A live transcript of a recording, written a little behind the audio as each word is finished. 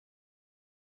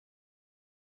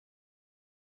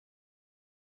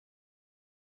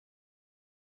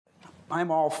I'm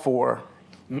all for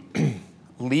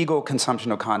legal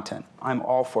consumption of content. I'm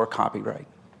all for copyright.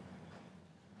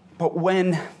 But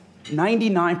when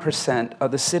 99%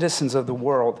 of the citizens of the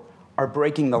world are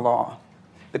breaking the law,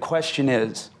 the question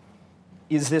is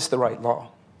this the right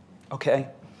law? Okay?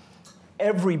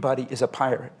 Everybody is a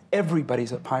pirate.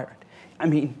 Everybody's a pirate. I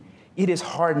mean, it is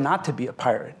hard not to be a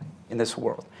pirate in this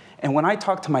world. And when I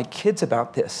talk to my kids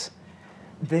about this,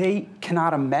 they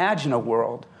cannot imagine a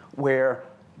world where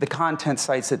the content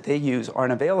sites that they use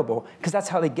aren't available, because that's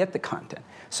how they get the content.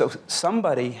 So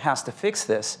somebody has to fix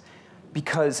this,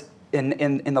 because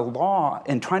in the law,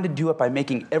 and trying to do it by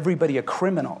making everybody a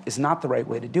criminal is not the right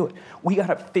way to do it. We got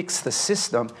to fix the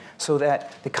system so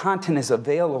that the content is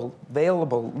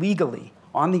available legally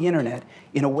on the internet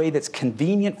in a way that's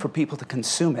convenient for people to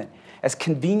consume it. As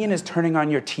convenient as turning on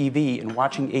your TV and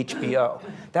watching HBO.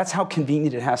 That's how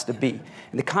convenient it has to be.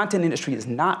 And the content industry has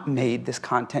not made this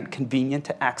content convenient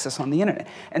to access on the internet.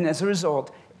 And as a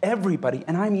result, everybody,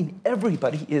 and I mean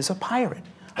everybody, is a pirate.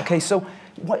 Okay, so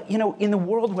in the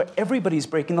world where everybody's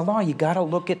breaking the law, you got to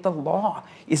look at the law.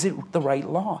 Is it the right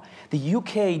law? The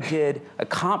UK did a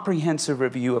comprehensive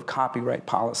review of copyright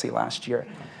policy last year.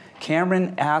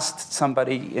 Cameron asked some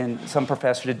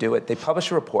professor to do it. They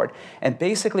published a report, and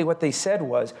basically what they said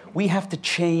was, we have to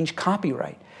change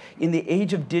copyright. In the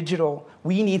age of digital,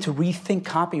 we need to rethink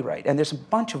copyright. And there's a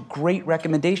bunch of great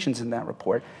recommendations in that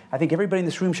report. I think everybody in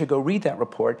this room should go read that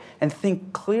report and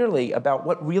think clearly about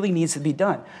what really needs to be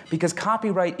done. Because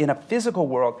copyright in a physical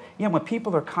world, when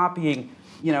people are copying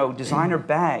designer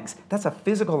bags, that's a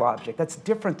physical object. That's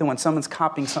different than when someone's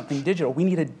copying something digital. We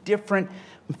need a different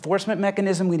enforcement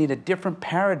mechanism. We need a different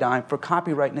paradigm for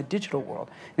copyright in a digital world.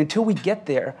 And until we get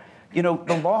there,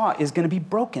 the law is going to be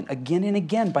broken again and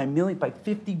again by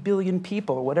 50 billion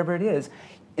people, or whatever it is.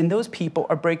 And those people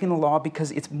are breaking the law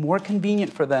because it's more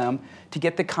convenient for them to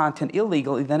get the content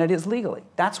illegally than it is legally.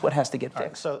 That's what has to get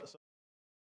fixed. Right, so